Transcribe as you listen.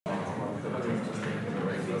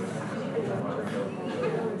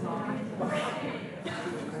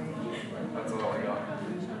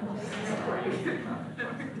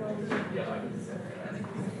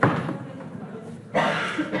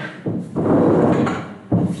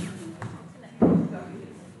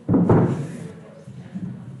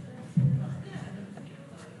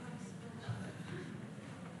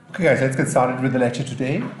Okay, guys, let's get started with the lecture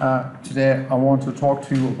today. Today I want to talk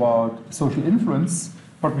to you about social influence.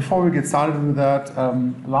 But before we get started with that,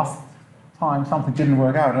 last time something didn't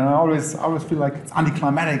work out, and I always feel like it's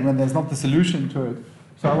anticlimactic when there's not the solution to it.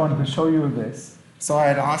 So I wanted to show you this. So I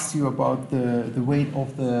had asked you about the weight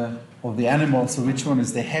of the animal, so which one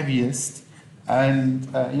is the heaviest, and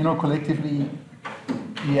collectively,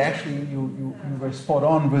 you were spot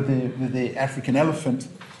on with the African elephant.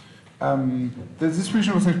 The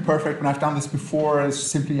distribution was not perfect. When I've done this before, it's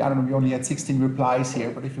simply, I don't know, we only had 16 replies here,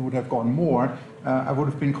 but if you would have gone more, I would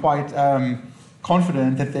have been quite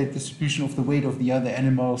confident that the distribution of the weight of the other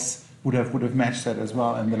animals would have matched that as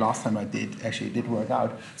well. And the last time I did, actually it did work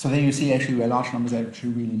out. So there you see actually where large numbers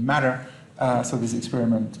actually really matter. So this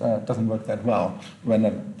experiment doesn't work that well when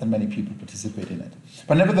that many people participate in it.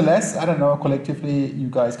 But nevertheless, I don't know, collectively you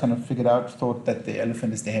guys kind of thought that the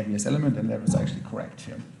elephant is the heaviest element, and that was actually correct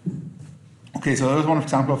here. Okay, so that was one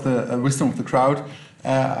example of the wisdom of the crowd.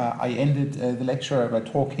 I ended the lecture by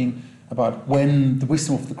talking about when the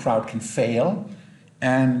wisdom of the crowd can fail.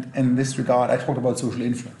 And in this regard, I talked about social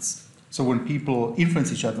influence. So when people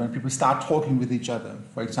influence each other, when people start talking with each other,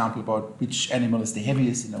 for example, about which animal is the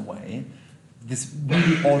heaviest in a way, this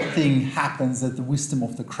really odd thing happens that the wisdom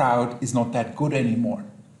of the crowd is not that good anymore.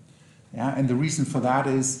 Yeah? And the reason for that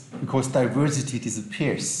is because diversity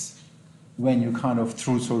disappears when you kind of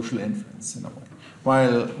through social influence in a way.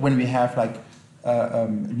 While when we have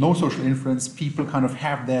no social influence, people kind of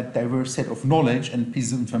have that diverse set of knowledge and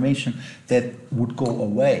pieces of information that would go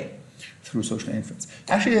away through social influence.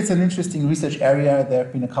 Actually, it's an interesting research area. There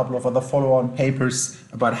have been a couple of other follow-on papers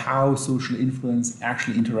about how social influence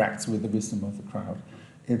actually interacts with the wisdom of the crowd.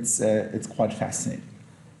 It's quite fascinating.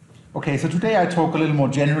 Okay, so today I talk a little more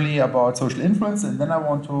generally about social influence, and then I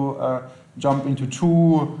want to jump into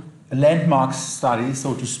two landmark studies,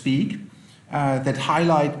 so to speak, that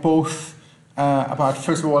highlight both about,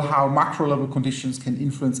 first of all, how macro-level conditions can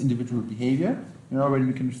influence individual behavior. When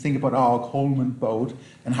we can think about our Coleman boat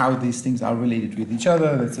and how these things are related with each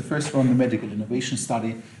other. That's the first one, the medical innovation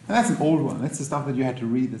study. And that's an old one. That's the stuff that you had to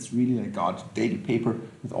read. That's really like a dated paper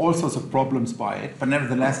with all sorts of problems by it. But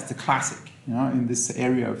nevertheless, it's a classic, in this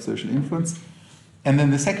area of social influence. And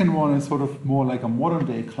then the second one is sort of more like a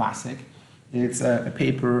modern-day classic. It's a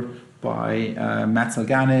paper by Matt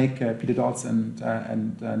Salganik, Peter Dodds, and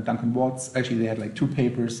Duncan Watts. Actually, they had like two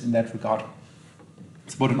papers in that regard.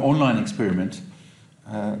 It's about an online experiment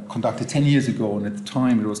conducted 10 years ago, and at the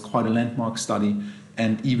time it was quite a landmark study,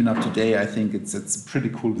 and even up to today I think it's a pretty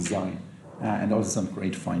cool design and also some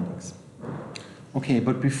great findings. Okay,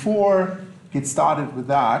 but before we get started with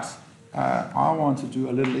that, I want to do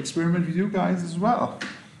a little experiment with you guys as well.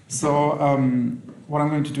 So what I'm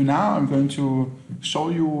going to do now, I'm going to show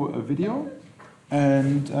you a video,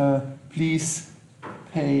 and please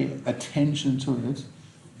pay attention to it,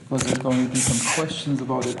 because there's going to be some questions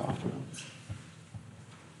about it afterwards.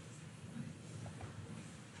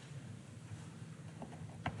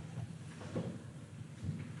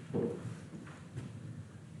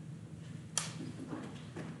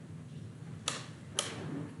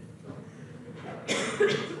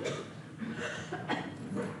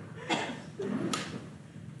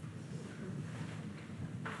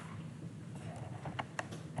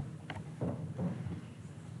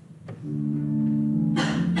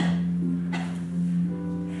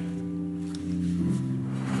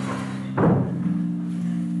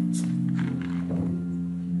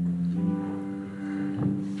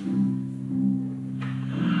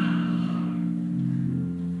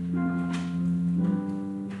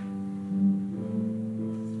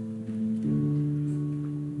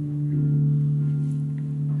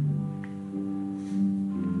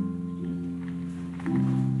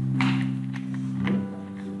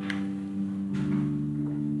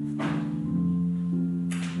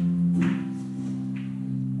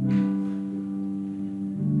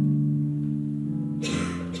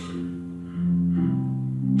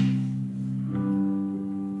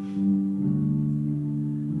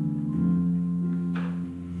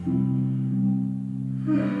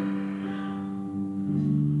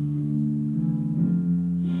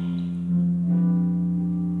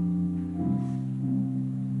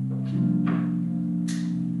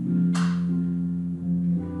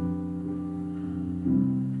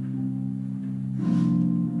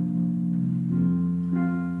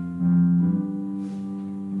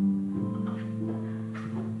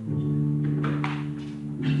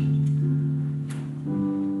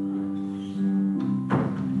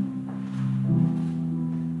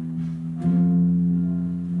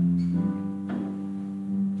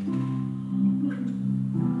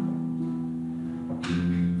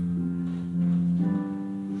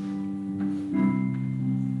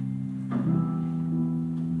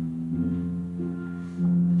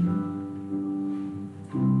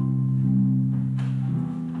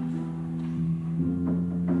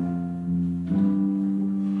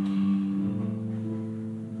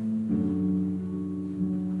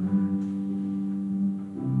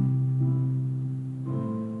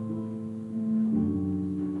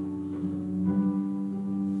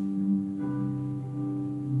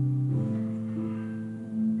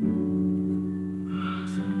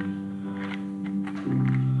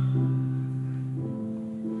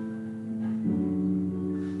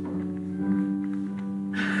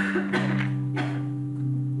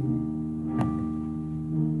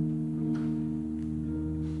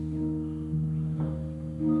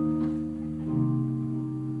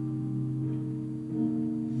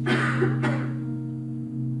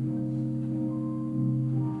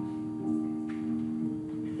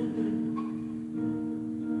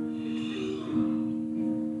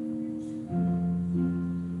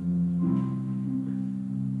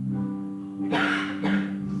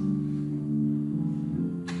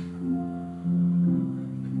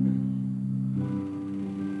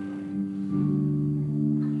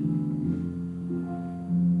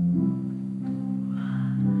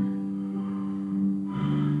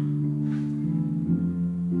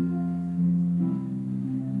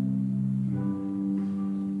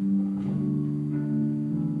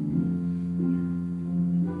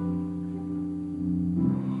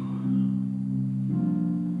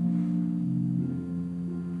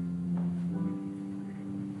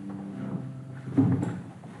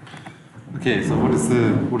 Okay, so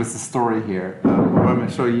what is the story here? I'm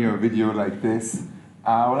showing you a video like this.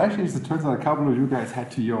 Well, actually, it turns out a couple of you guys had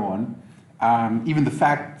to yawn. Even the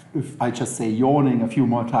fact, if I just say yawning a few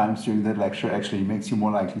more times during that lecture, actually makes you more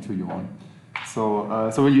likely to yawn.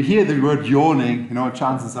 So when you hear the word yawning, you know,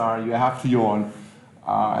 chances are you have to yawn.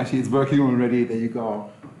 Actually, it's working already. There you go.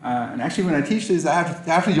 And actually, when I teach this, I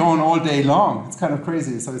have to yawn all day long. It's kind of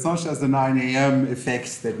crazy. So it's not just the 9 a.m.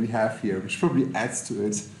 effect that we have here, which probably adds to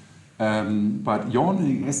it. But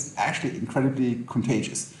yawning is actually incredibly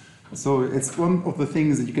contagious. So it's one of the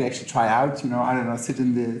things that you can actually try out. You know, I don't know, sit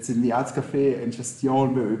in the arts cafe and just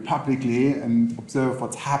yawn very publicly and observe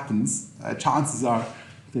what happens. Chances are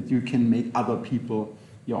that you can make other people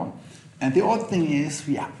yawn. And the odd thing is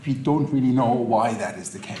we don't really know why that is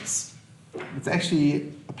the case. It's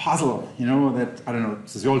actually a puzzle, you know, that, I don't know,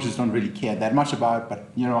 sociologists don't really care that much about, but,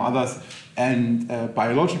 you know, others. And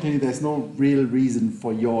biologically, there's no real reason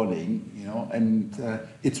for yawning, you know, and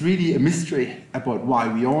it's really a mystery about why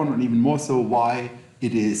we yawn, and even more so why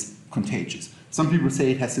it is contagious. Some people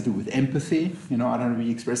say it has to do with empathy, you know, I don't know, we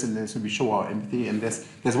express it, so we show our empathy. And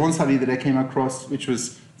there's one study that I came across which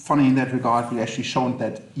was funny in that regard. We actually showed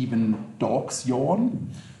that even dogs yawn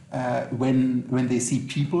when they see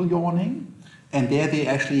people yawning. And there they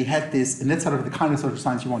actually had this, and that's sort of the kind of social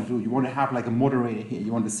science you want to do. You want to have like a moderator here,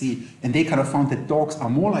 you want to see, and they kind of found that dogs are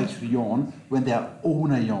more likely to yawn when their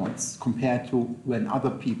owner yawns compared to when other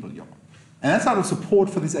people yawn. And that's sort of support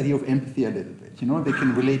for this idea of empathy a little bit. You know, they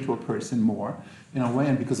can relate to a person more in a way,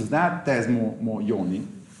 and because of that, there's more yawning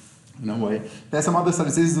in a way. There's some other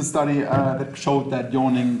studies. This is a study that showed that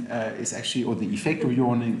yawning is actually, or the effect of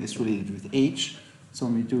yawning is related with age. So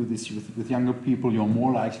when we do this with younger people, you're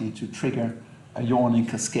more likely to trigger yawning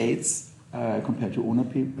cascades compared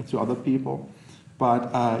to other people.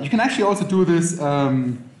 But you can actually also do this, you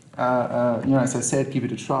know, as I said, give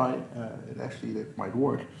it a try. That might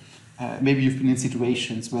work. Maybe you've been in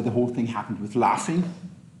situations where the whole thing happened with laughing,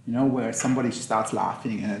 you know, where somebody starts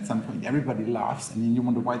laughing and at some point everybody laughs, and then you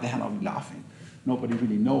wonder, why the hell are we laughing? Nobody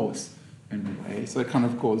really knows in a way, so it kind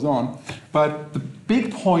of goes on. But the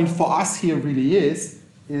big point for us here really is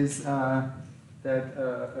that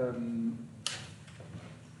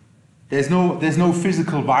there's no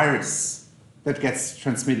physical virus that gets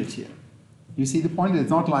transmitted here. You see the point? It's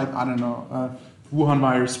not like, I don't know, Wuhan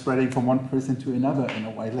virus spreading from one person to another in a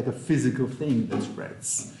way, like a physical thing that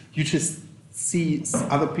spreads. You just see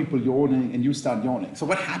other people yawning and you start yawning. So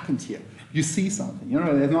what happened here? You see something. You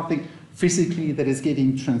know, there's nothing physically that is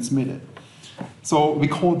getting transmitted. So we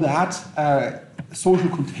call that social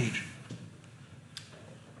contagion.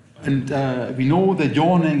 And we know that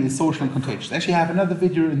yawning is socially contagious. I actually have another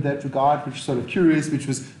video in that regard, which is sort of curious, which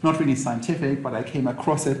was not really scientific, but I came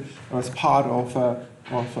across it as part of a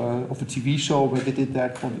TV show where they did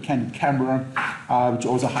that called The Candid Camera, which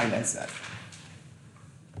also highlights that.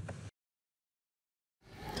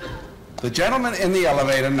 The gentleman in the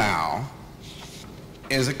elevator now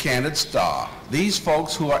is a candid star. These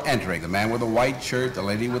folks who are entering, the man with the white shirt, the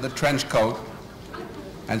lady with the trench coat,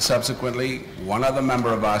 and subsequently one other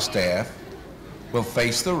member of our staff will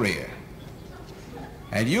face the rear.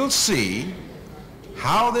 And you'll see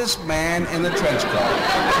how this man in the trench coat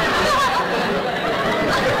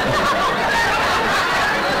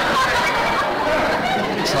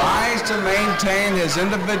tries to maintain his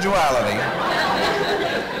individuality,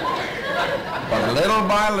 but little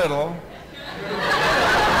by little,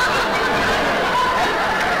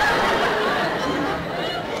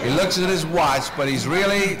 he looks at his watch, but he's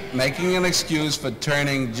really making an excuse for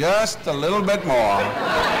turning just a little bit more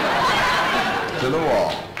to the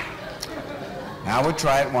wall. Now we'll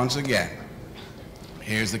try it once again.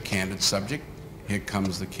 Here's the candid subject. Here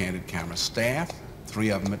comes the candid camera staff, 3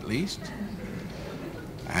 of them at least.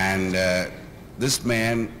 And this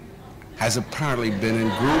man has apparently been in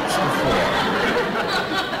groups before.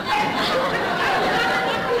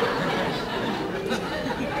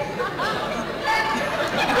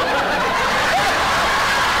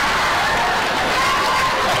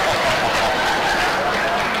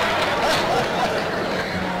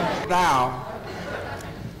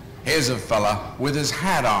 Here's a fella with his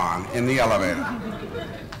hat on in the elevator.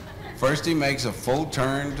 First he makes a full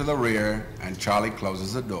turn to the rear and Charlie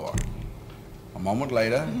closes the door. A moment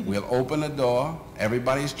later, we'll open the door,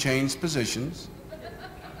 everybody's changed positions.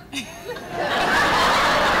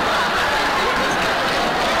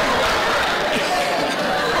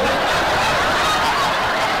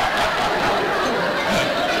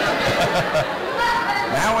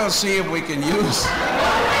 Now we'll see if we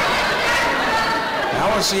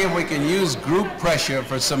can use group pressure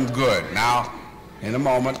for some good. Now, in a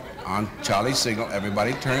moment, on Charlie's signal,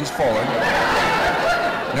 everybody turns forward.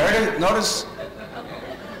 Notice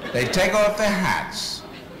they take off their hats.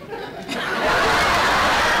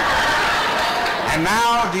 And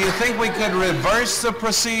now, do you think we could reverse the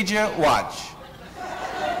procedure? Watch.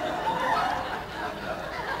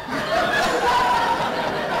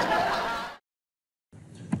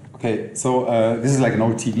 Okay, so this is like an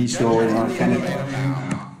old TV show, you know,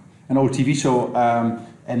 an old TV show,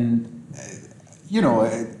 and you know,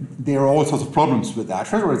 there are all sorts of problems with that.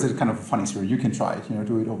 First of all, it's a kind of a funny story. You can try it, you know,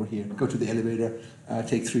 do it over here. Go to the elevator,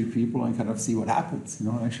 take 3 people, and kind of see what happens.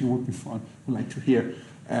 You know, actually, would be fun. I'd like to hear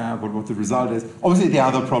what the result is. Obviously, there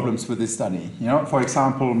are other problems with this study. You know, for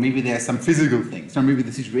example, maybe there are some physical things, or maybe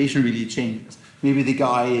the situation really changes. Maybe the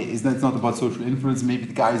guy it's not about social influence. Maybe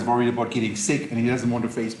the guy is worried about getting sick and he doesn't want to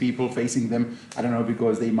face people facing them. I don't know,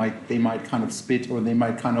 because they might kind of spit or they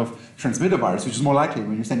might kind of transmit a virus, which is more likely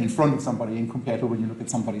when you stand in front of somebody and compared to when you look at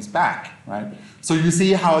somebody's back, right? So you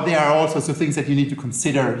see how there are all sorts of things that you need to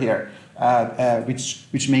consider here,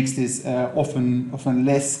 which makes this often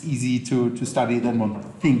less easy to study than one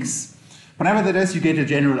thinks. But nevertheless, you get a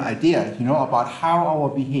general idea, you know, about how our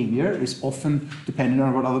behavior is often dependent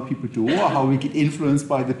on what other people do or how we get influenced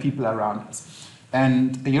by the people around us.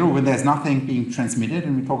 And, you know, when there's nothing being transmitted,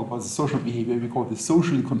 and we talk about the social behavior, we call this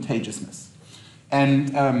social contagiousness.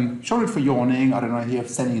 And short for yawning, I don't know, here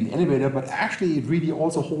standing in the elevator, but actually it really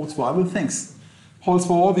also holds for other things. Holds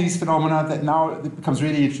for all these phenomena that now it becomes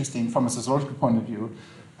really interesting from a sociological point of view.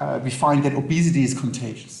 We find that obesity is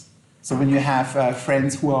contagious. So when you have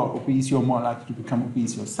friends who are obese, you're more likely to become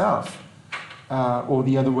obese yourself, or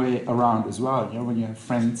the other way around as well. You know, when you have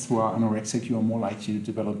friends who are anorexic, you are more likely to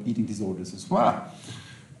develop eating disorders as well.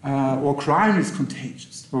 Or crime is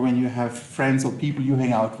contagious. Or when you have friends or people you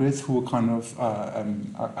hang out with who are kind of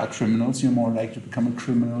are criminals, you're more likely to become a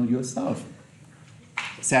criminal yourself.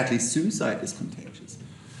 Sadly, suicide is contagious.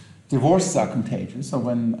 Divorces are contagious. So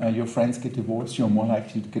when your friends get divorced, you're more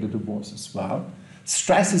likely to get a divorce as well.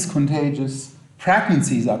 Stress is contagious,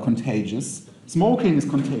 pregnancies are contagious, smoking is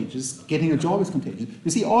contagious, getting a job is contagious.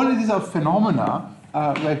 You see, all of these are phenomena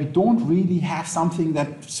where we don't really have something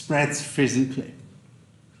that spreads physically.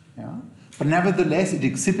 Yeah? But nevertheless, it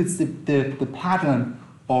exhibits the pattern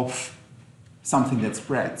of something that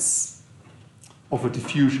spreads, of a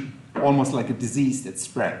diffusion, almost like a disease that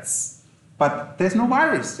spreads. But there's no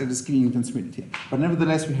virus that is being transmitted here. But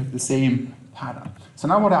nevertheless, we have the same pattern. So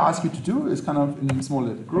now what I ask you to do is kind of in a small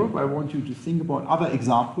little group, I want you to think about other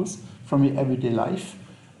examples from your everyday life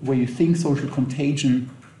where you think social contagion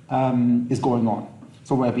is going on.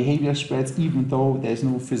 So where behavior spreads even though there's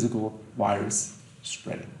no physical virus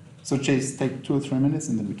spreading. So Chase, take 2 or 3 minutes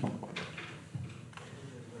and then we talk about it.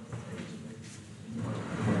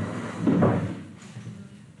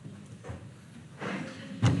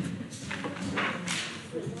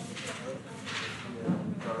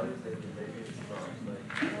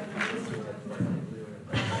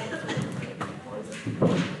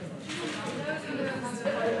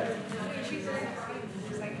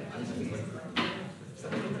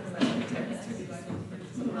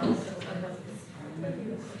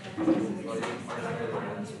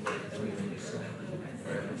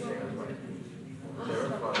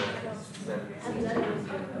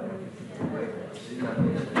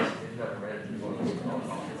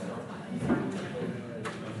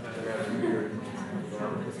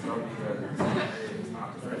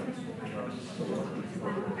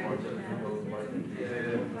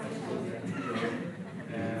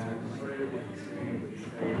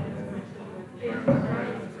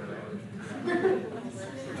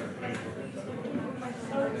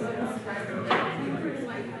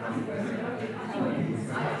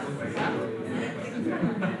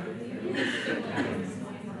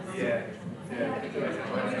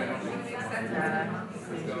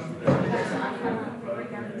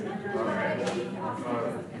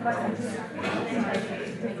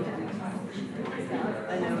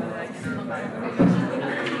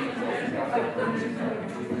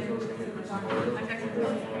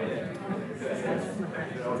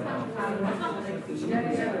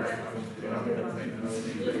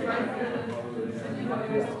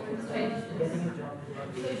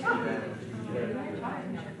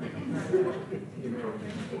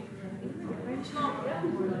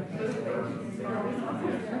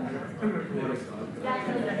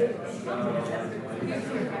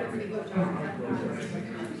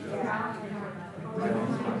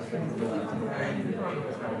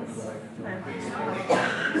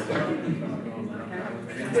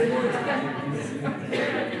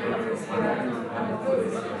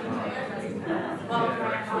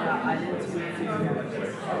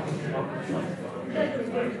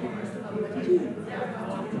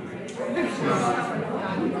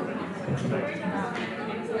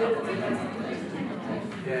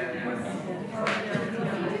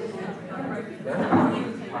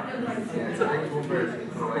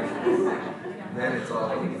 Then it's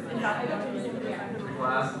all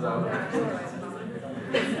glasses out.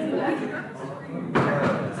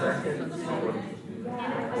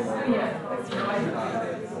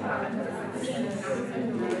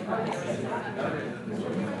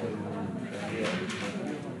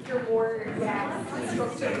 Your war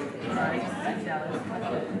structure.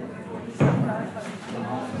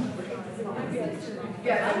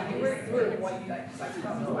 Yeah, we're white guys.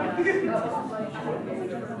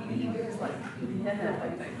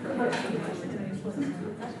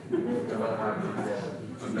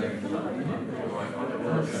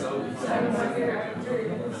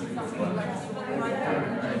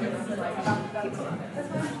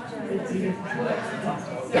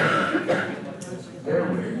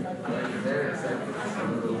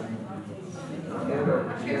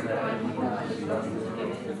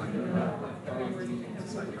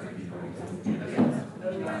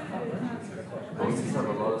 Have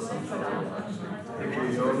a lot of social actually. If you're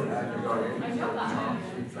young and you're going to top,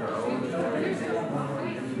 if you're old,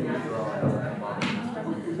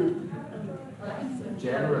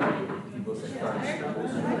 generally, people say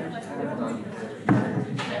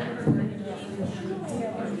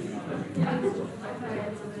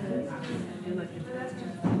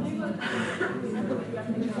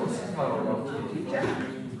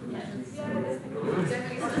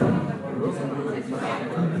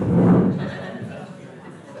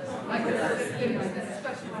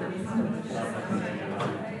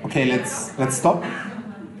Okay, let's stop.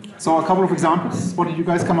 So a couple of examples. What did you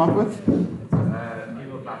guys come up with?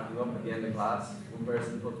 people packing up at the end of class. One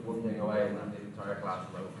person puts one thing away and then the entire class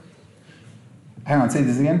is out. Hang on, say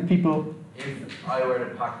this again. People. If I were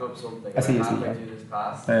to pack up something I see, and I see, halfway yeah. through this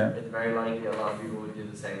class, Yeah. it's very likely a lot of people would do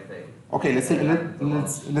the same thing. Okay, let's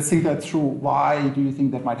think that through. Why do you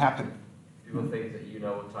think that might happen? People think that you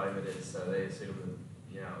know what time it is, so they assume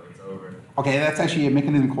that it's over. Okay, that's actually a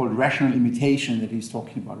mechanism called rational imitation that he's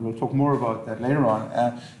talking about. We'll talk more about that later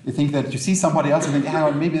on. You think that you see somebody else and think, hang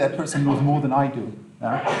on, maybe that person knows more than I do.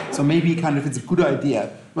 So maybe kind of it's a good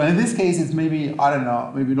idea. But in this case, it's maybe, I don't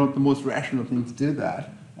know, maybe not the most rational thing to do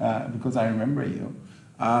that because I remember you.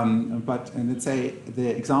 But let's say the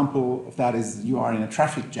example of that is you are in a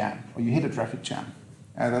traffic jam or you hit a traffic jam.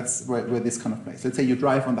 That's where this kind of place. Let's say you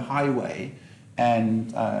drive on the highway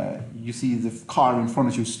and you see the car in front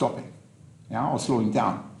of you stopping, or slowing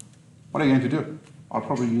down. What are you going to do? I'll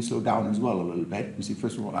probably slow down as well a little bit. You see,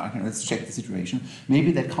 first of all, let's check the situation.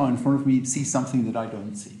 Maybe that car in front of me sees something that I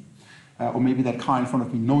don't see. Or maybe that car in front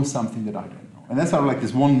of me knows something that I don't know. And that's sort of like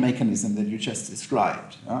this one mechanism that you just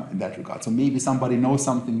described in that regard. So maybe somebody knows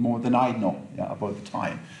something more than I know about the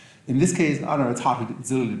time. In this case, I don't know, it's hard to,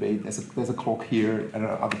 it's a little debate. There's a clock here, and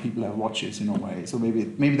other people have watches in a way. So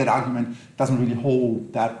maybe that argument doesn't really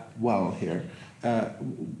hold that well here.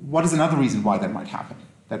 What is another reason why that might happen?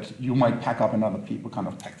 That you might pack up and other people kind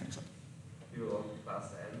of pack things up? People want the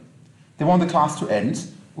class to end. They want the class to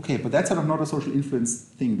end. Okay, but that's sort of not a social influence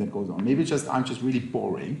thing that goes on. Maybe I'm just really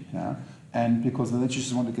boring, and because then you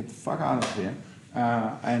just want to get the fuck out of here,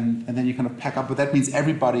 and then you kind of pack up. But that means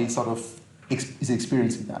everybody sort of is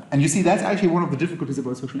experiencing that. And you see, that's actually one of the difficulties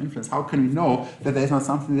about social influence. How can we know that there's not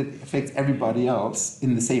something that affects everybody else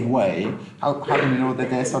in the same way? How can we know that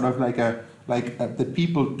there's sort of that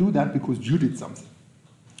people do that because you did something?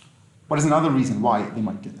 What is another reason why they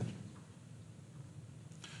might do that?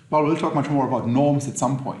 Well, we'll talk much more about norms at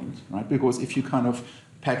some point, right? Because if you kind of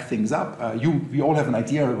pack things up, we all have an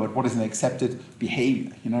idea about what is an accepted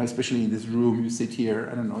behavior, especially in this room, you sit here,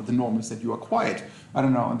 I don't know, the norm is that you are quiet. I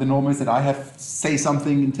don't know, the norm is that I have to say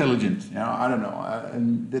something intelligent, I don't know.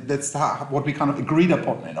 And that's what we kind of agreed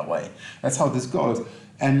upon in a way. That's how this goes.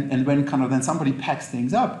 And when kind of then somebody packs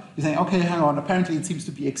things up, you're saying, okay, hang on, apparently it seems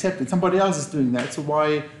to be accepted. Somebody else is doing that, so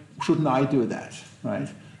why shouldn't I do that, right?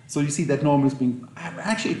 So you see that norm is being,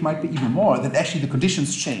 actually it might be even more, that actually the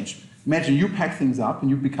conditions change. Imagine you pack things up and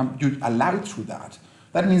you're allowed through that.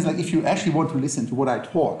 That means like if you actually want to listen to what I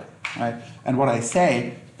talk, right, and what I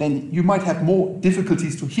say, then you might have more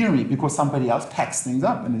difficulties to hear me because somebody else packs things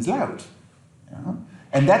up and is loud. Yeah?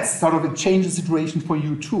 And that's sort of a change the situation for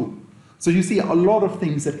you too. So you see a lot of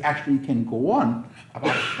things that actually can go on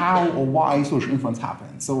about how or why social influence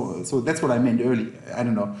happens. So that's what I meant earlier. I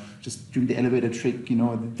don't know, just doing the elevator trick, you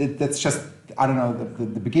know, that's just, I don't know,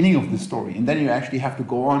 the beginning of the story. And then you actually have to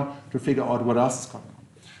go on to figure out what else is going on.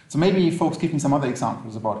 So maybe folks give me some other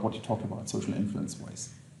examples about what you talked about social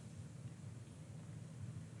influence-wise.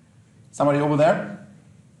 Somebody over there?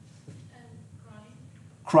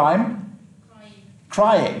 Crime?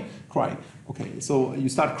 Crying. Okay, so you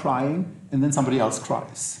start crying and then somebody else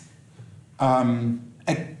cries.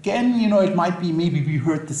 Again, you know, it might be maybe we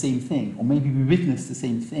heard the same thing or maybe we witnessed the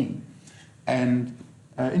same thing. And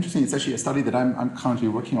interesting, it's actually a study that I'm currently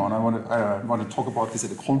working on. I want to talk about this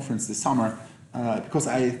at a conference this summer because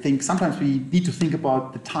I think sometimes we need to think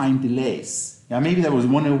about the time delays. Yeah, maybe there was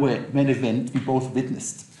one event we both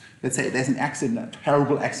witnessed. Let's say there's an accident, a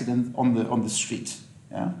terrible accident on the street.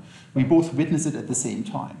 Yeah? We both witness it at the same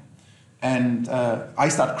time. And I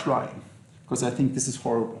start crying because I think this is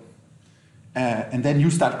horrible. And then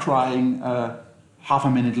you start crying half a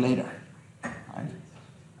minute later. Right?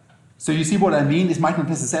 So you see what I mean? It might not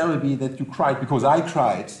necessarily be that you cried because I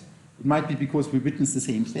cried. It might be because we witnessed the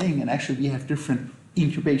same thing and actually we have different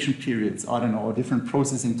incubation periods, I don't know, or different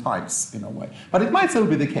processing types in a way. But it might still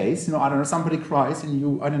be the case, you know, I don't know, somebody cries and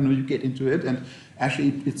you, I don't know, you get into it and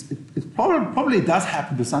actually it probably does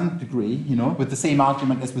happen to some degree, you know, with the same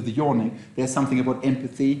argument as with the yawning. There's something about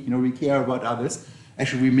empathy, you know, we care about others.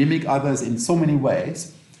 Actually, we mimic others in so many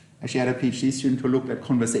ways. Actually, I had a PhD student who looked at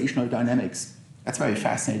conversational dynamics. That's very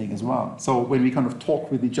fascinating as well. So when we kind of talk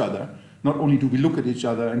with each other, not only do we look at each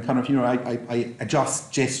other and kind of, you know, I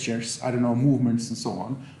adjust gestures, I don't know, movements and so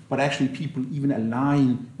on, but actually people even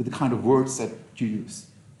align with the kind of words that you use.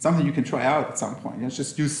 Something you can try out at some point. It's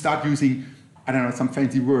just you start using, I don't know, some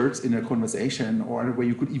fancy words in a conversation or where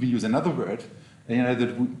you could even use another word, you know,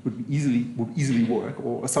 that would easily work,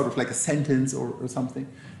 or a sort of like a sentence or something.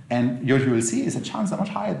 And what you will see is a chance much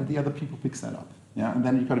higher that the other people picks that up. Yeah? And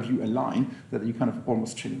then you kind of you align that you kind of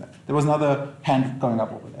almost trigger that. There was another hand going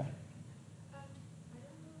up over there.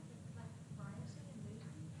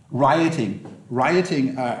 Rioting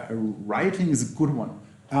is a good one.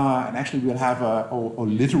 And actually we'll have or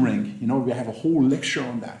littering, you know, we have a whole lecture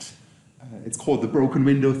on that. It's called the broken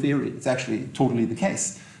window theory. It's actually totally the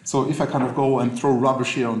case. So if I kind of go and throw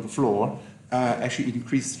rubbish here on the floor, actually it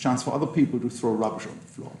increases the chance for other people to throw rubbish on the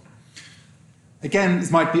floor. Again, it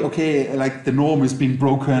might be, okay, like the norm is being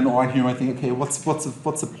broken, or you know, I think, okay, what's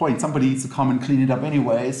the point? Somebody needs to come and clean it up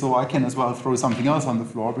anyway, so I can as well throw something else on the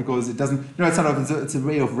floor because it doesn't, you know, it's a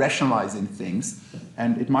way of rationalizing things,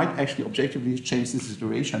 and it might actually objectively change the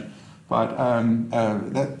situation. But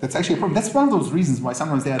that's actually a problem. That's one of those reasons why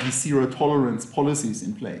sometimes there are these zero tolerance policies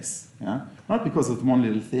in place. Yeah? Not because of one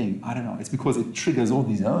little thing, I don't know, it's because it triggers all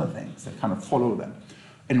these other things that kind of follow them.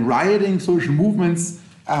 And rioting, social movements,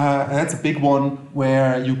 that's a big one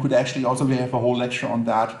where you could actually also, we have a whole lecture on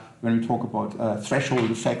that when we talk about threshold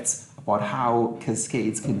effects, about how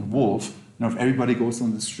cascades can evolve. You know, if everybody goes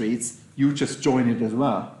on the streets, you just join it as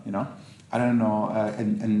well, you know. I don't know,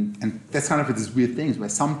 and that's kind of this weird thing where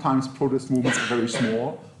sometimes protest movements are very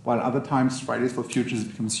small, while other times Fridays for Futures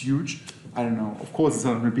becomes huge. I don't know, of course it's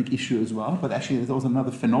not a big issue as well, but actually there's also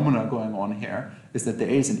another phenomena going on here, is that there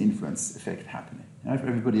is an influence effect happening. You know, if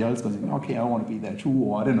everybody else goes, okay, I want to be there too,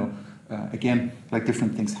 or I don't know, again, like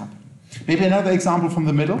different things happen. Maybe another example from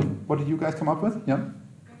the middle. What did you guys come up with? Yeah?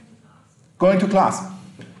 Going to class.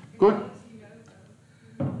 Good.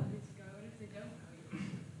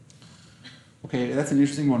 Okay, that's an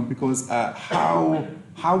interesting one, because how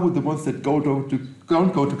would the ones that don't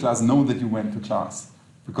go to class know that you went to class?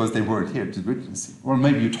 Because they weren't here to witness it. Or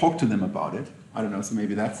maybe you talk to them about it. I don't know, so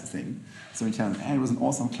maybe that's the thing. So we tell them, hey, it was an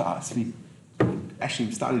awesome class. We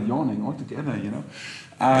actually started yawning all together, you know.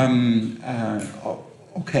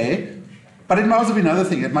 Okay. But it might also be another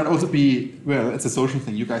thing. It might also be, well, it's a social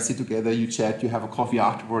thing. You guys sit together, you chat, you have a coffee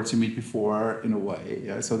afterwards, you meet before, in a way.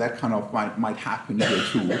 Yeah? So that kind of might happen here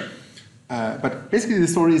too. But basically the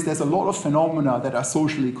story is there's a lot of phenomena that are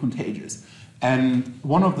socially contagious. And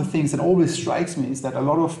one of the things that always strikes me is that a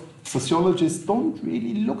lot of sociologists don't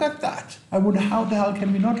really look at that. I wonder, how the hell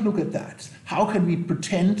can we not look at that? How can we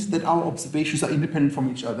pretend that our observations are independent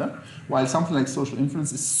from each other, while something like social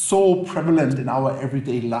influence is so prevalent in our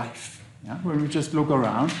everyday life? Yeah? When we just look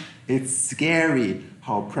around, it's scary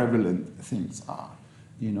how prevalent things are.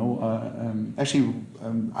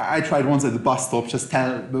 I tried once at the bus stop, just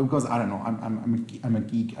because I don't know, I'm a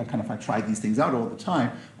geek. I try these things out all the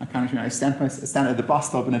time. I stand at the bus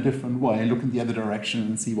stop in a different way, look in the other direction,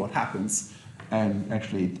 and see what happens. And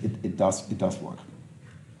actually, it does work.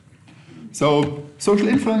 So social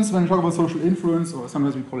influence, when we talk about social influence, or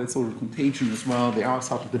sometimes we call it social contagion as well, there are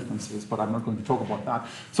subtle differences, but I'm not going to talk about that.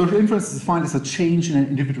 Social influence is defined as a change in an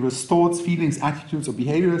individual's thoughts, feelings, attitudes, or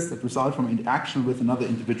behaviors that result from interaction with another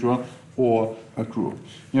individual or a group.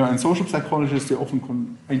 And social psychologists, they're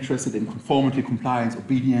often interested in conformity, compliance,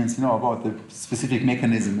 obedience, about the specific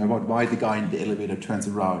mechanism, about why the guy in the elevator turns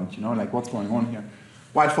around, like what's going on here.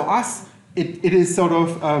 While for us, it is sort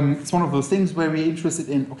of, it's one of those things where we're interested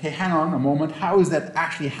in, okay, hang on a moment, how is that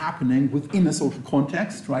actually happening within a social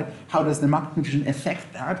context, right? How does the macro condition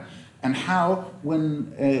affect that? And how,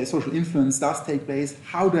 when social influence does take place,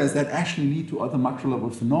 how does that actually lead to other macro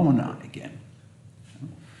level phenomena again?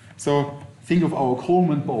 So think of our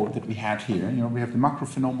Coleman board that we had here. We have the macro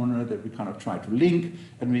phenomena that we kind of try to link,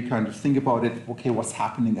 and we kind of think about it, okay, what's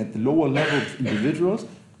happening at the lower level of individuals,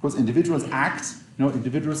 because individuals act,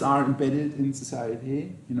 individuals are embedded in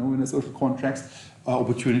society, in a social context,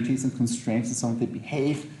 opportunities and constraints and so on, they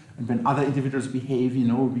behave. And when other individuals behave,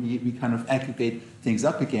 we kind of aggregate things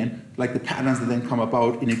up again, like the patterns that then come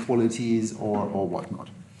about, inequalities or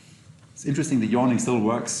whatnot. It's interesting, the yawning still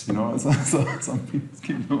works, so some people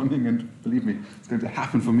keep yawning, and believe me, it's going to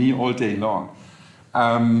happen for me all day long.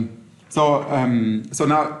 So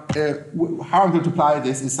now, how I'm going to apply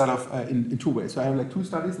this is sort of in two ways. So I have like two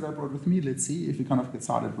studies that I brought with me. Let's see if we kind of get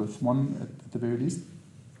started with one at the very least,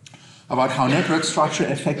 about how network structure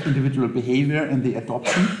affect individual behavior and the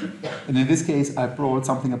adoption. And in this case, I brought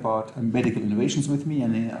something about medical innovations with me,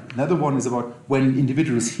 and another one is about when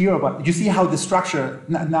individuals hear about, you see how the structure,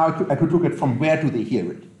 now I could look at from where do they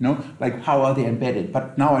hear it, like how are they embedded,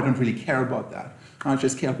 but now I don't really care about that. I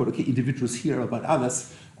just care about, okay, individuals hear about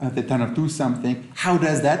others, that kind of do something. How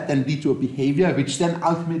does that then lead to a behavior, which then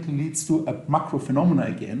ultimately leads to a macro phenomena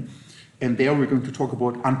again? And there we're going to talk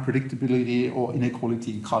about unpredictability or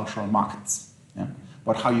inequality in cultural markets. Yeah?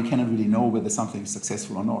 But how you cannot really know whether something is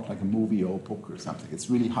successful or not, like a movie or a book or something. It's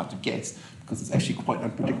really hard to guess because it's actually quite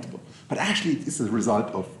unpredictable. But actually it is a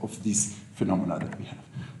result of these phenomena that we have.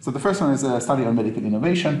 So the first one is a study on medical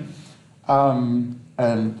innovation.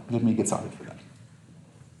 And let me get started with that.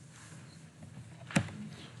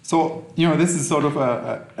 So, this is sort of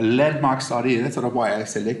a landmark study. That's sort of why I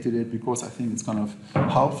selected it, because I think it's kind of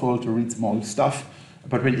helpful to read some old stuff.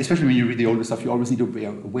 But especially when you read the older stuff, you always need to be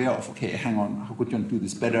aware of, okay, hang on, how could you do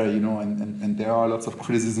this better, and there are lots of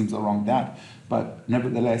criticisms around that. But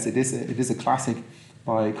nevertheless, it is a classic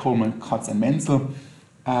by Coleman, Katz, and Menzel.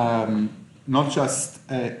 Not just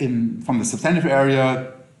from the substantive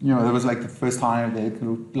area, there was like the first time they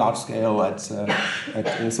looked large scale at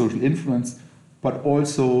social influence, but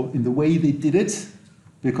also in the way they did it,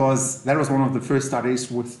 because that was one of the first studies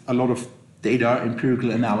with a lot of data, empirical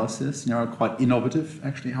analysis, quite innovative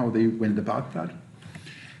actually how they went about that.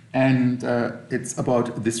 And it's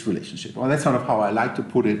about this relationship. Well, that's sort of how I like to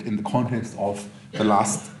put it in the context of the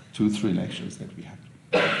last 2-3 lectures that we had.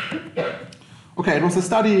 Okay, it was a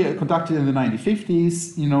study conducted in the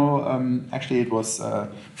 1950s. Actually it was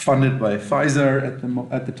funded by Pfizer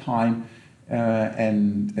at the time.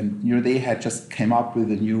 And they had just came up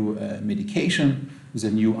with a new medication, with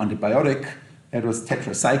a new antibiotic. It was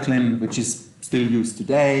tetracycline, which is still used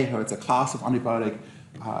today. It's a class of antibiotic.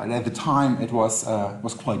 And at the time, it was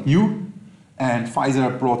quite new. And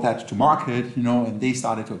Pfizer brought that to market, and they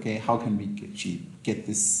started, okay, how can we get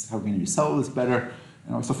this? How can we sell this better?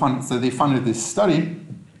 So they funded this study.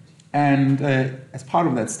 And as part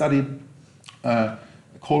of that study,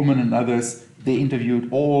 Coleman and others, they interviewed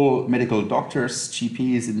all medical doctors,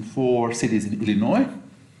 GPs in 4 cities in Illinois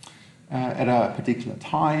at a particular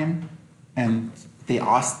time, and they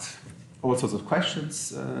asked all sorts of questions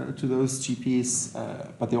to those GPs,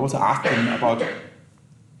 but they also asked them about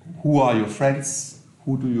who are your friends,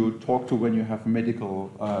 who do you talk to when you have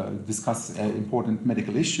discuss important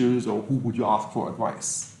medical issues, or who would you ask for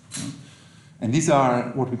advice? And these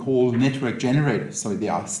are what we call network generators. So they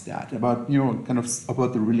asked that about,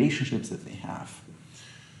 about the relationships that they have.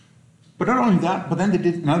 But not only that, but then they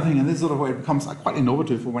did another thing, and this is sort of where it becomes quite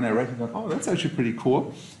innovative. When I read it, I thought, oh, that's actually pretty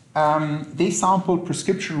cool. They sampled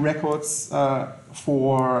prescription records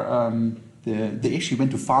for they actually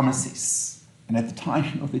went to pharmacies. And at the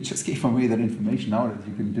time, they just gave away that information. Nowadays,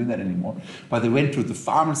 you couldn't do that anymore. But they went to the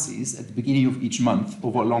pharmacies at the beginning of each month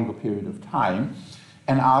over a longer period of time,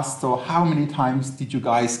 and asked, so how many times did you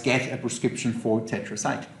guys get a prescription for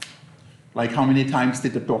tetracycline? Like how many times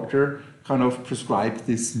did the doctor kind of prescribe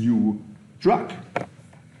this new drug.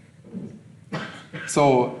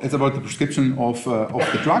 So it's about the prescription of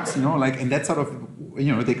the drugs, and that sort of,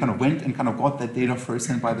 they kind of went and kind of got that data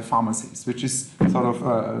firsthand by the pharmacies, which is sort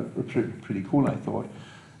of pretty cool, I thought.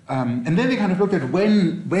 And then they kind of looked at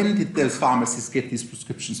when did those pharmacists get these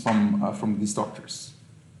prescriptions from these doctors.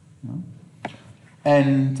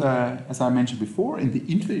 And as I mentioned before, in the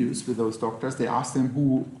interviews with those doctors, they asked them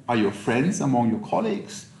who are your friends among your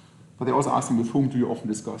colleagues, but they also asked them with whom do you often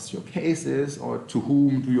discuss your cases, or to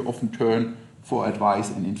whom do you often turn for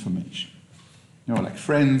advice and information. Like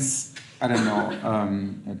friends, I don't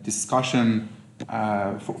know, a discussion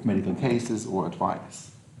for medical cases or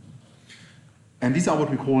advice. And these are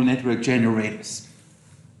what we call network generators.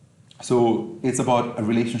 So it's about a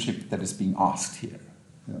relationship that is being asked here.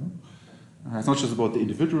 It's not just about the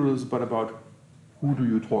individuals, but about who do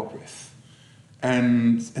you talk with.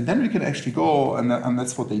 And then we can actually go, and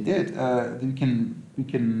that's what they did. We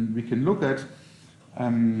can look at.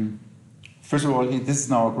 First of all, this is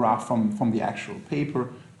now a graph from the actual paper.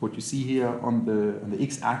 What you see here on the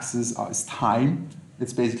x-axis is time.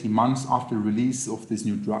 It's basically months after release of this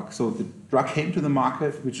new drug. So the drug came to the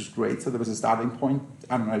market, which is great. So there was a starting point.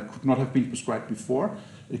 I don't know, it could not have been prescribed before.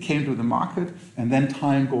 It came to the market, and then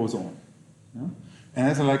time goes on. And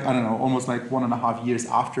that's like, I don't know, almost like 1.5 years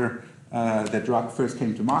after the drug first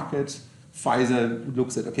came to market, Pfizer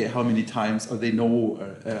looks at, okay, how many times, or they know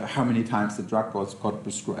how many times the drug got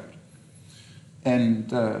prescribed.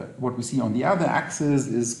 And what we see on the other axis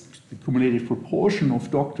is the cumulative proportion of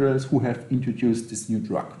doctors who have introduced this new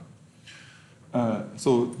drug.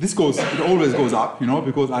 So it always goes up,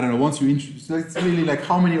 because, I don't know, once you introduce, it's really like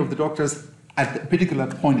how many of the doctors at a particular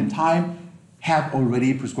point in time have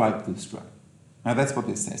already prescribed this drug. Now that's what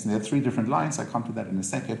this says. And there are 3 different lines, I come to that in a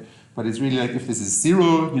second, but it's really like if this is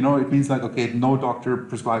 0, it means like, okay, no doctor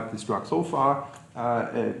prescribed this drug so far.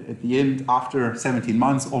 At the end, after 17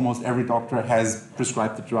 months, almost every doctor has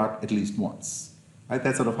prescribed the drug at least once. Right?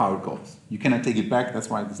 That's sort of how it goes. You cannot take it back, that's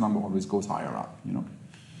why this number always goes higher up. You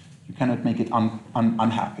cannot make it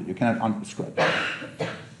unhappy, you cannot unprescribe it.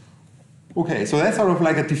 Okay, so that's sort of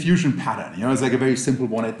like a diffusion pattern. It's like a very simple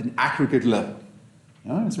one at an aggregate level.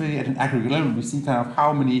 It's really at an aggregate level. We see kind of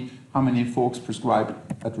how many folks prescribe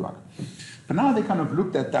a drug. But now they kind of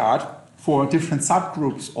looked at that for different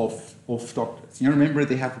subgroups of doctors. Remember,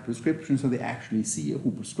 they have a prescription, so they actually see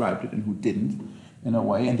who prescribed it and who didn't, in a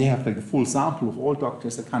way. And they have like the full sample of all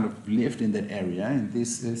doctors that kind of lived in that area, in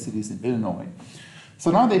these cities in Illinois. So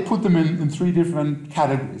now they put them in 3 different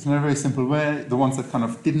categories in a very simple way. The ones that kind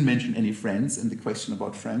of didn't mention any friends and the question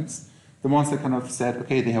about friends. The ones that kind of said,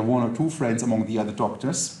 okay, they have 1 or 2 friends among the other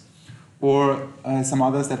doctors. Or some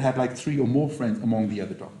others that had like 3 or more friends among the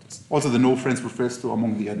other doctors. Also the no friends refers to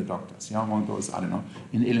among the other doctors, among those, I don't know,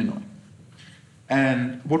 in Illinois.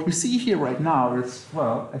 And what we see here right now is,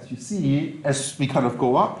 well, as you see, as we kind of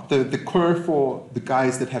go up, the curve for the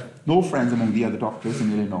guys that have no friends among the other doctors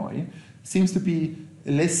in Illinois seems to be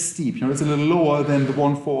less steep. It's a little lower than the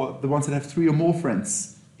one for the ones that have 3 or more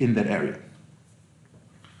friends in that area.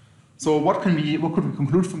 So what could we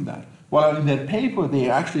conclude from that? Well, in that paper, they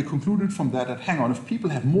actually concluded from that hang on, if people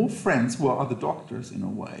have more friends who are other doctors in a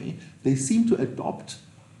way, they seem to adopt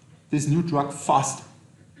this new drug faster.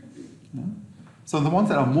 So the ones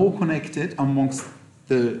that are more connected amongst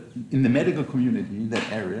in the medical community in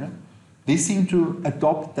that area, they seem to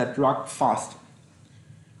adopt that drug faster.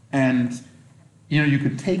 And you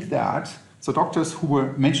could take that. So doctors who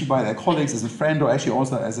were mentioned by their colleagues as a friend or actually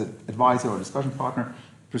also as an advisor or discussion partner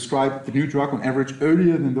prescribed the new drug on average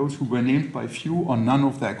earlier than those who were named by few or none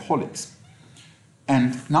of their colleagues.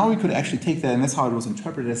 And now we could actually take that, and that's how it was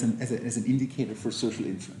interpreted as an indicator for social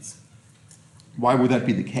influence. Why would that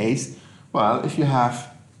be the case? Well, if you have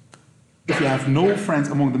no friends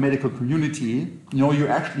among the medical community,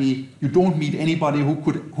 you don't meet anybody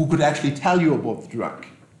who could actually tell you about the drug.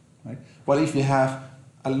 Right? Well, if you have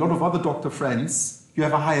a lot of other doctor friends, you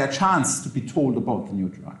have a higher chance to be told about the new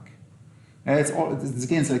drug. It's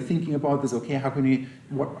like thinking about this. Okay, how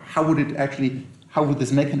would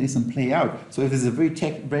this mechanism play out? So if it's a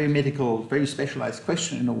very medical, very specialized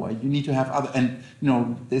question in a way, you need to have other, and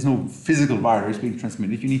there's no physical virus being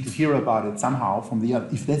transmitted. You need to hear about it somehow from the other.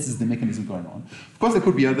 If this is the mechanism going on, of course there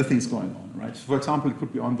could be other things going on, right? For example, it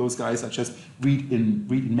could be on those guys that just read in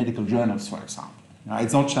medical journals, for example.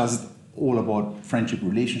 It's not just all about friendship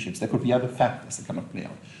relationships. There could be other factors that kind of play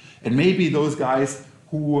out, and maybe those guys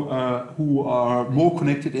who are more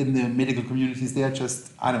connected in the medical communities, they're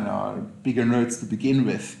just, I don't know, bigger nerds to begin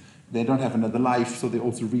with. They don't have another life, so they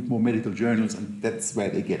also read more medical journals, and that's where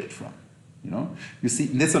they get it from. You see,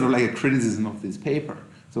 and that's sort of like a criticism of this paper.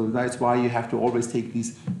 So that's why you have to always take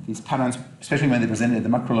these patterns, especially when they present at the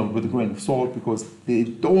macro level, with a grain of salt, because they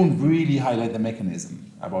don't really highlight the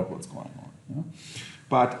mechanism about what's going on. You know?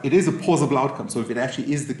 But it is a plausible outcome. So if it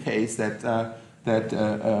actually is the case that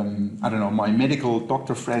I don't know, my medical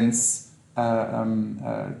doctor friends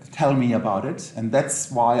tell me about it, and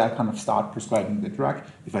that's why I kind of start prescribing the drug.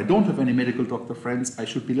 If I don't have any medical doctor friends, I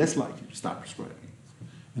should be less likely to start prescribing it.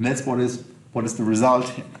 And that's what is the result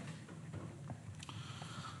here.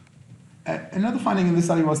 Another finding in this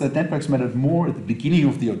study was that networks mattered more at the beginning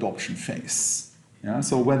of the adoption phase. Yeah?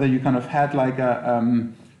 So whether you kind of had like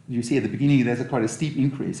you see at the beginning there's quite a steep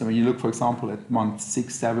increase. So when you look, for example, at month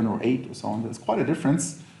 6, 7, or 8 or so on, there's quite a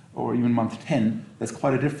difference, or even month 10, there's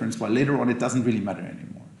quite a difference, while later on it doesn't really matter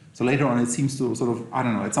anymore. So later on it seems to sort of, I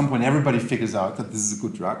don't know, at some point everybody figures out that this is a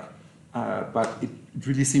good drug, but it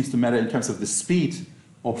really seems to matter in terms of the speed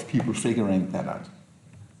of people figuring that out.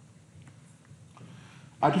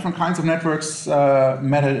 Different kinds of networks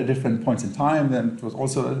mattered at different points in time. Then it was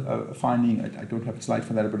also a finding, I don't have a slide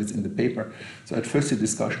for that, but it's in the paper. So at first the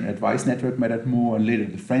discussion, advice network mattered more, and later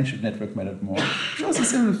the friendship network mattered more. Which also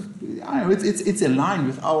sort of, I don't know, it's in line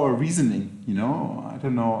with our reasoning, you know. I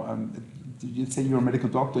don't know, you say you're a medical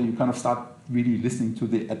doctor, you kind of start really listening to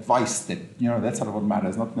the advice that, you know, that's sort of what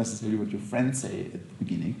matters, not necessarily what your friends say at the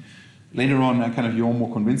beginning. Later on, kind of you're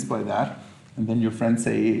more convinced by that. And then your friends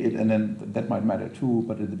say it, and then that might matter too,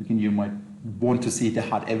 but at the beginning you might want to see the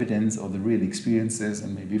hard evidence or the real experiences,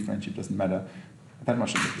 and maybe friendship doesn't matter that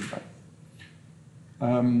much in the feedback.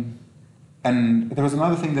 And there was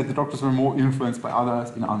another thing, that the doctors were more influenced by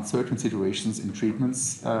others in uncertain situations in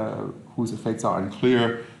treatments whose effects are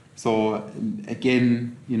unclear. So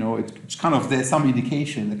again, you know, it's kind of, there's some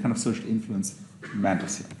indication that kind of social influence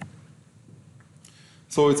matters here.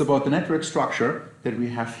 So it's about the network structure that we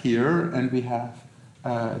have here, and we have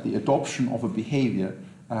the adoption of a behavior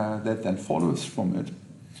that then follows from it.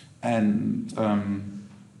 And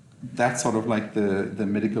that's sort of like the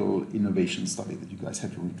medical innovation study that you guys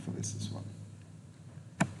had to read for this as well.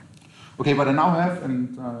 Okay, but I now have,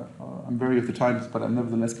 and I'm wary of the times, but I'll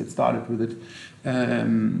nevertheless get started with it.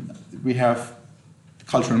 We have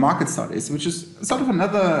cultural market studies, which is sort of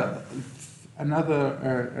another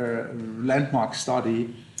landmark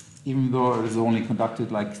study, even though it was only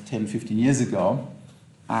conducted like 10, 15 years ago.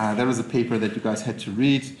 There was a paper that you guys had to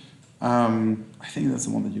read. I think that's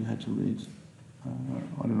the one that you had to read.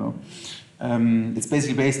 I don't know. It's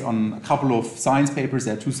basically based on a couple of science papers.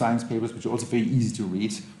 There are 2 science papers, which are also very easy to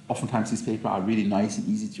read. Oftentimes these papers are really nice and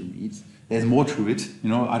easy to read. There's more to it, you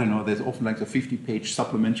know, I don't know, there's often like a 50-page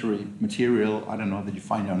supplementary material, I don't know, that you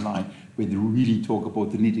find online, where they really talk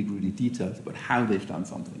about the nitty-gritty details, about how they've done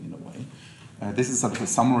something in a way. This is sort of a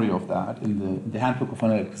summary of that in the Handbook of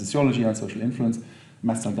Analytical Sociology on Social Influence,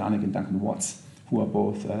 Matt Salganik and Duncan Watts, who are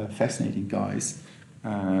both fascinating guys.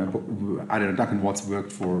 I don't know, Duncan Watts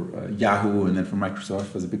worked for Yahoo and then for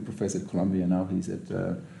Microsoft, was a big professor at Columbia, now he's at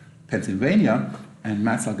Pennsylvania, and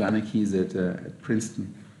Matt Salganik, he's at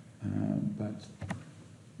Princeton. But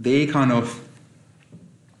they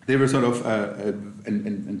were sort of,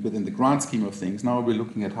 and within the grand scheme of things, now we're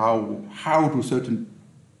looking at how do certain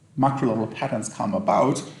macro-level patterns come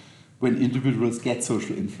about when individuals get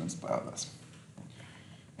social influence by others.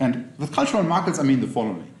 And with cultural markets, I mean the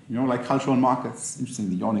following. You know, like cultural markets, interesting,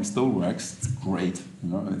 the yawning still works, it's great, you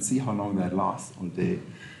know, and see how long that lasts all day.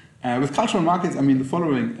 With cultural markets, I mean the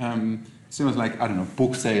following, things like, I don't know,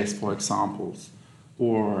 book sales, for examples,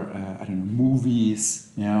 or I don't know,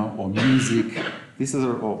 movies, you know, or music. These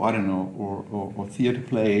are, or I don't know, or theater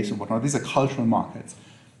plays or whatnot. These are cultural markets.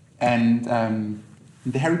 And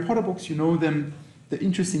the Harry Potter books, you know them. The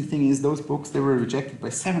interesting thing is those books, they were rejected by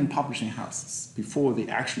 7 publishing houses before they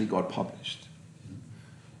actually got published.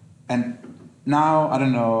 And now, I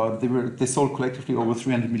don't know, they sold collectively over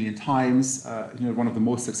 300 million times. You know, one of the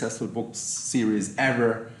most successful book series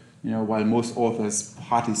ever. You know, while most authors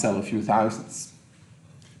hardly sell a few thousands.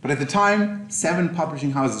 But at the time, 7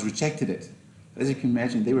 publishing houses rejected it. As you can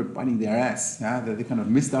imagine, they were biting their ass. Yeah? They kind of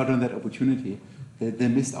missed out on that opportunity. They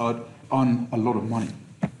missed out on a lot of money.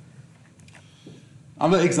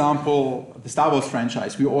 Another example, the Star Wars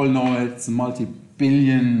franchise. We all know it. It's a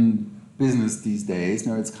multi-billion business these days.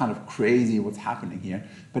 You know, it's kind of crazy what's happening here.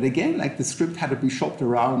 But again, like the script had to be shopped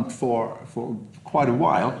around for quite a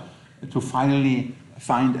while to finally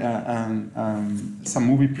find some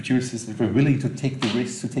movie producers that were willing to take the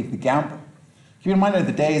risk, to take the gamble. Keep in mind that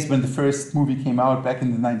the days when the first movie came out back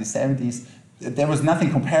in the 1970s, there was nothing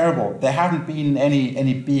comparable. There haven't been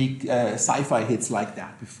any big sci-fi hits like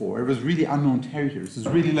that before. It was really unknown territory. It was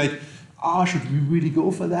really like, should we really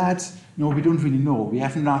go for that? No, we don't really know. We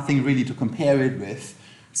have nothing really to compare it with.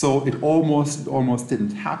 So it almost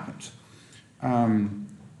didn't happen.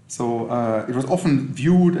 It was often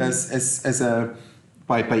viewed as a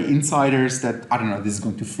by insiders that, I don't know, this is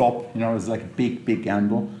going to flop. You know, it's like a big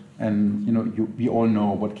gamble, and you know, we all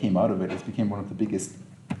know what came out of it. It became one of the biggest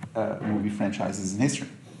movie franchises in history.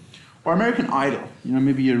 Or American Idol. You know,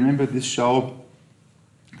 maybe you remember this show.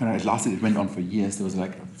 It went on for years. There was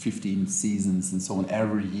like 15 seasons and so on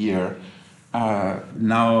every year.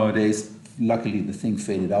 Nowadays, luckily, the thing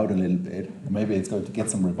faded out a little bit. Maybe it's going to get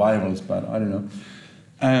some revivals, but I don't know.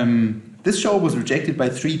 This show was rejected by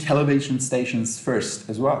 3 television stations first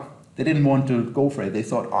as well. They didn't want to go for it. They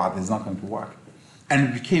thought, this is not going to work. And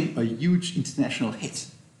it became a huge international hit.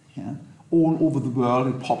 Yeah? All over the world,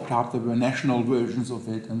 it popped up. There were national versions of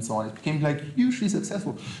it and so on. It became like hugely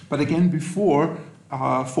successful. But again, before,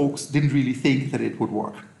 folks didn't really think that it would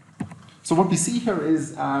work. So what we see here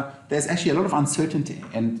is there's actually a lot of uncertainty,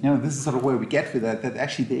 and you know, this is sort of where we get with that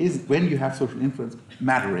actually there is, when you have social influence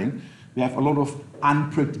mattering, we have a lot of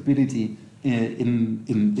unpredictability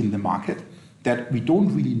in the market, that we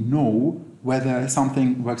don't really know whether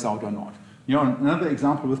something works out or not. You know, another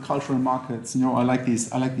example with cultural markets, you know, I like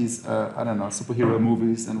these I don't know, superhero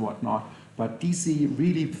movies and whatnot. But DC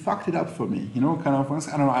really fucked it up for me, you know, kind of, I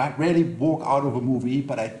don't know, I rarely walk out of a movie,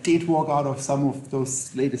 but I did walk out of some of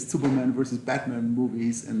those latest Superman versus Batman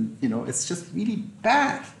movies, and, you know, it's just really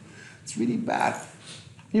bad. It's really bad.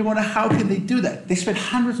 You wonder, how can they do that? They spend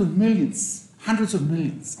hundreds of millions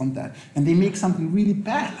on that, and they make something really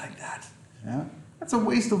bad like that. Yeah? That's a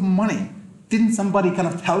waste of money. Didn't somebody kind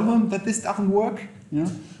of tell them that this doesn't work? You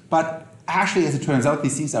know? But actually, as it turns out,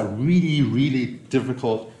 these things are really, really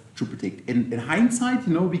difficult to predict. In hindsight,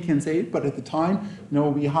 you know, we can say it, but at the time, you know,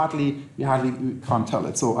 we hardly can't tell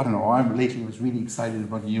it. So I don't know. I lately was really excited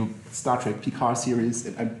about the new Star Trek Picard series,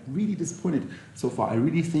 and I'm really disappointed so far. I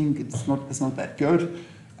really think it's not that good.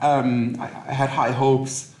 I had high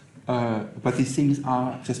hopes, but these things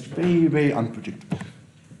are just very, very unpredictable.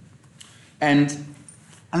 And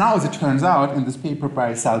now, as it turns out, in this paper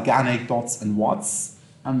by Salganic, Dodds, and Watts,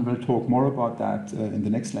 and we'll talk more about that in the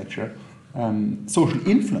next lecture. Social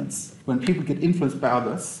influence, when people get influenced by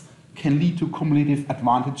others, can lead to cumulative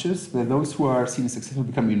advantages, where those who are seen as successful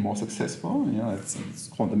become even more successful. You know, it's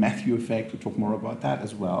called the Matthew effect. We'll talk more about that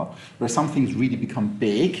as well, where some things really become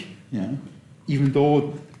big, yeah, even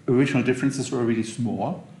though original differences were really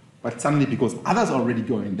small. But suddenly, because others are already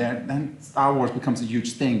going there, then Star Wars becomes a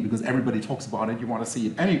huge thing, because everybody talks about it. You want to see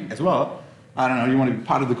it as well. I don't know, you want to be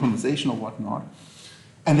part of the conversation or whatnot.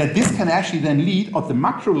 And that this can actually then lead at the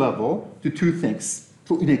macro level to 2 things.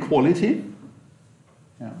 To inequality,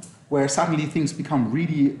 yeah, where suddenly things become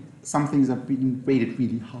really, some things are being rated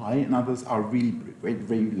really high and others are really rated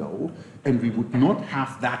very low. And we would not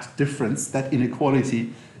have that difference, that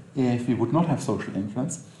inequality, if we would not have social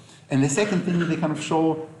influence. And the second thing they kind of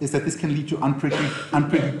show is that this can lead to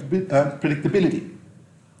unpredictability.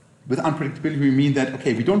 With unpredictability, we mean that,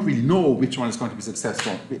 okay, we don't really know which one is going to be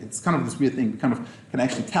successful. It's kind of this weird thing. We kind of can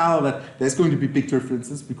actually tell that there's going to be big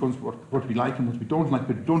differences because what we like and what we don't like,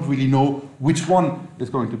 but we don't really know which one is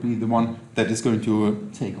going to be the one that is going to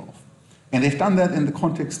take off. And they've done that in the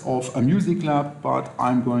context of a music lab, but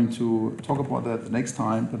I'm going to talk about that the next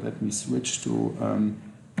time. But let me switch to, I'm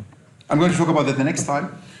going to talk about that the next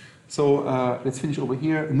time. So let's finish over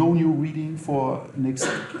here. No new reading for next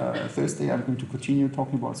Thursday. I'm going to continue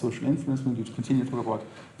talking about social influence. I'm going to continue to talk about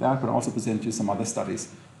that, but also present you some other studies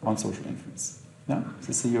on social influence. Yeah?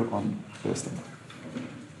 So see you on Thursday.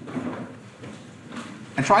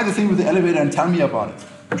 And try the thing with the elevator and tell me about it.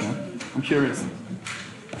 Yeah? I'm curious.